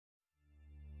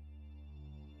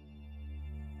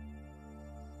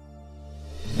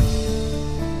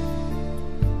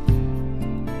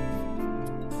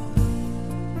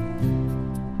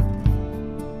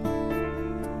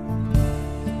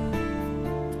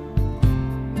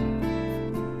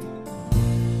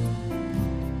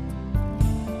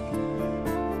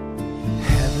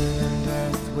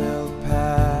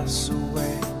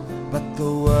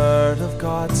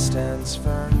God stands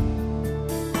firm.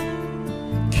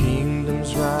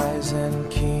 Kingdoms rise and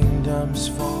kingdoms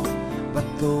fall, but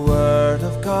the word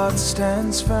of God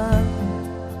stands firm.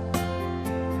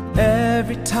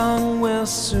 Every tongue will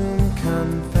soon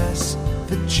confess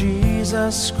that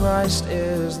Jesus Christ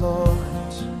is Lord.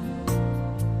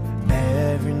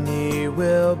 Every knee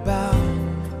will bow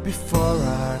before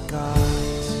our God.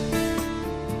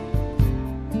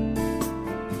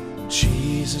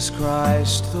 Jesus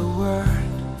Christ, the Word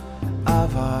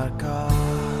of our God.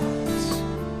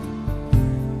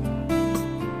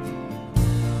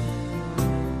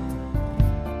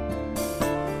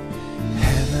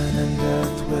 Heaven and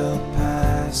earth will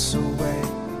pass away,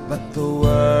 but the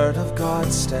Word of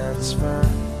God stands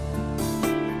firm.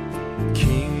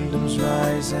 Kingdoms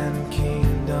rise and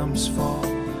kingdoms fall,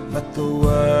 but the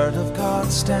Word of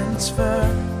God stands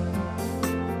firm.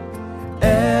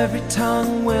 Every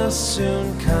tongue will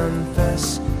soon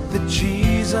confess that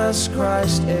Jesus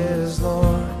Christ is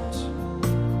Lord.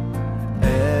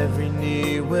 Every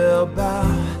knee will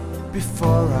bow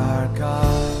before our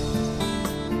God.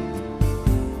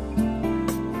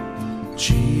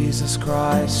 Jesus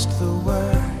Christ, the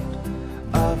Word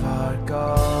of our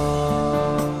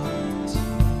God.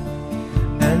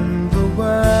 And the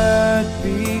Word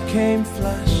became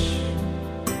flesh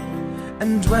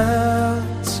and dwelt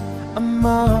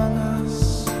among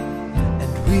us,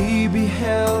 and we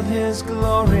beheld His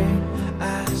glory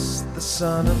as the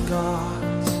Son of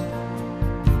God.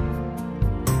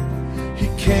 He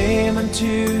came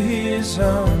unto His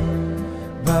own,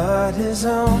 but His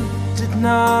own did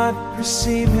not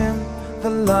receive Him. The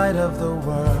light of the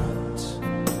world,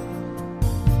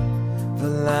 the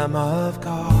Lamb of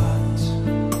God.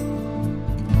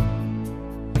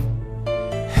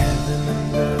 Heaven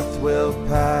and earth will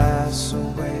pass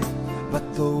away,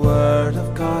 but the Word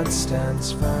of God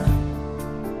stands firm.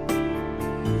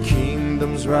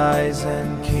 Kingdoms rise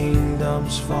and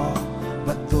kingdoms fall,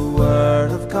 but the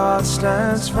Word of God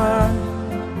stands firm.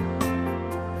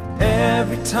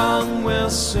 Every tongue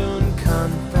will soon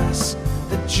confess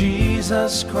that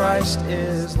Jesus Christ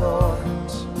is Lord.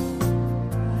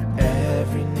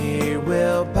 Every knee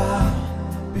will bow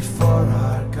before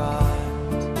our God.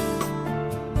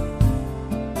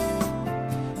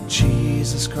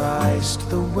 Jesus Christ,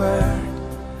 the Word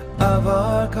of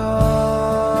our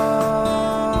God.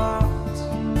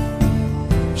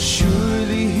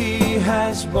 Surely He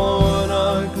has borne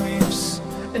our griefs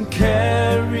and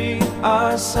carried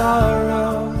our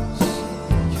sorrows.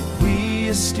 We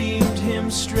esteemed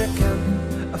Him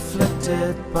stricken,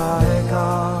 afflicted by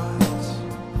God.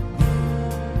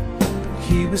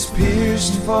 He was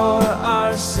pierced for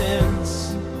our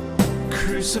sins,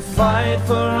 crucified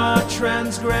for our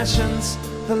transgressions,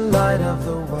 the light of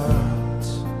the world,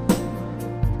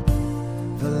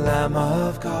 the Lamb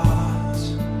of God.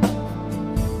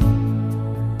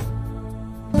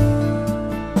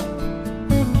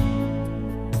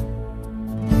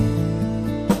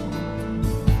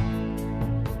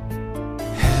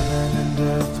 Heaven and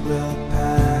earth will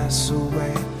pass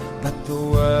away, but the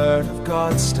Word of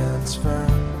God stands firm.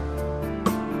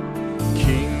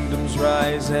 Kingdoms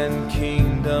rise and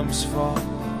kingdoms fall,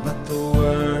 but the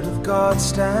Word of God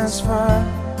stands firm.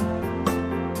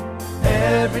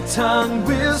 Every tongue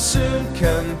will soon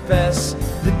confess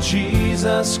that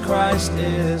Jesus Christ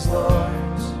is Lord.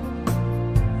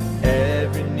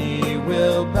 Every knee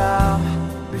will bow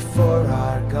before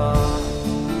our God.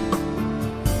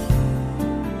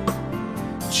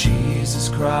 Jesus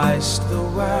Christ, the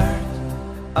Word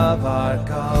of our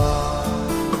God.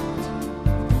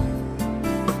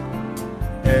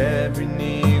 Every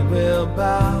knee will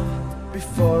bow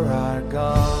before our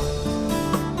God.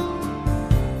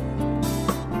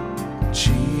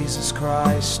 Jesus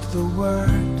Christ, the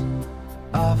Word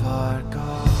of our God.